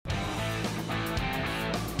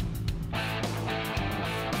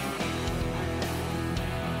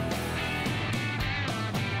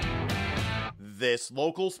This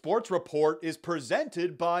local sports report is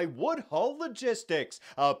presented by Woodhull Logistics,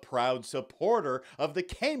 a proud supporter of the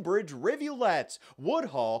Cambridge Rivulettes.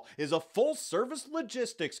 Woodhull is a full-service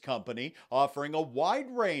logistics company offering a wide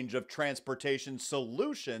range of transportation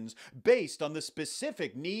solutions based on the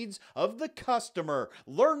specific needs of the customer.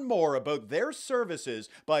 Learn more about their services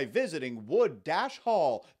by visiting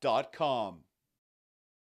wood-hall.com.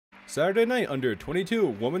 Saturday night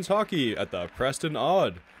under-22 women's hockey at the Preston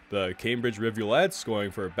Aud. The Cambridge Rivulettes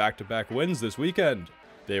going for back-to-back wins this weekend.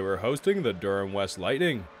 They were hosting the Durham West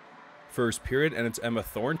Lightning. First period, and it's Emma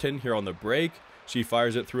Thornton here on the break. She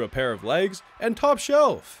fires it through a pair of legs and top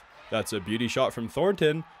shelf. That's a beauty shot from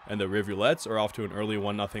Thornton, and the Rivulettes are off to an early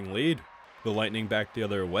 1-0 lead. The Lightning back the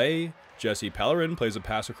other way. Jessie Pellerin plays a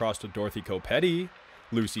pass across to Dorothy Copetti.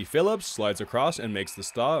 Lucy Phillips slides across and makes the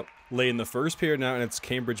stop. Late in the first period now, and it's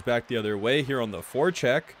Cambridge back the other way here on the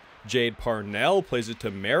forecheck. Jade Parnell plays it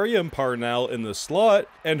to Miriam Parnell in the slot,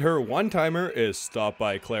 and her one-timer is stopped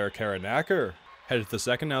by Claire Karanacker. Headed to the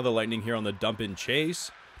second now, the Lightning here on the dump-in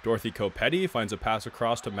chase. Dorothy Copetti finds a pass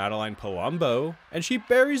across to Madeline Palumbo, and she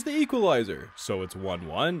buries the equalizer, so it's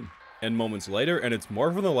 1-1. And moments later, and it's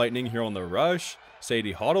more from the Lightning here on the rush.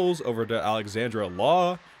 Sadie Hoddles over to Alexandra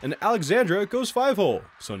Law, and Alexandra goes 5-hole,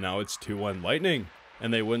 so now it's 2-1 Lightning.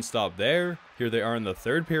 And they wouldn't stop there. Here they are in the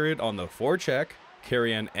third period on the forecheck.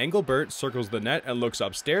 Carrie-Ann Engelbert circles the net and looks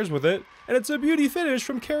upstairs with it, and it's a beauty finish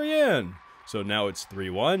from Carrie-Ann. So now it's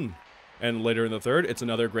 3-1. And later in the third, it's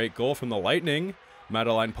another great goal from the Lightning.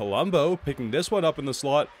 Madeline Palumbo picking this one up in the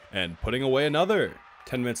slot and putting away another.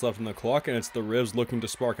 10 minutes left on the clock, and it's the Rivs looking to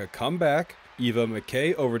spark a comeback. Eva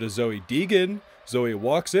McKay over to Zoe Deegan. Zoe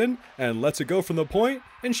walks in and lets it go from the point,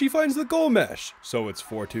 and she finds the goal mesh. So it's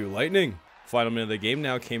 4-2 Lightning. Final minute of the game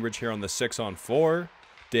now, Cambridge here on the 6-on-4.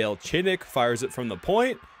 Dale Chinnick fires it from the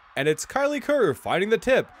point, and it's Kylie Kerr finding the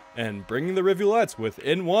tip and bringing the Rivulettes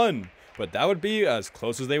within one. But that would be as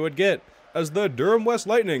close as they would get, as the Durham West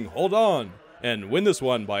Lightning hold on and win this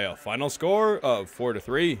one by a final score of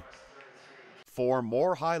 4-3. For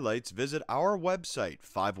more highlights, visit our website,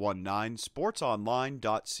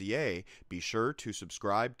 519sportsonline.ca. Be sure to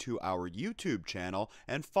subscribe to our YouTube channel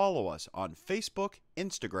and follow us on Facebook,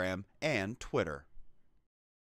 Instagram, and Twitter.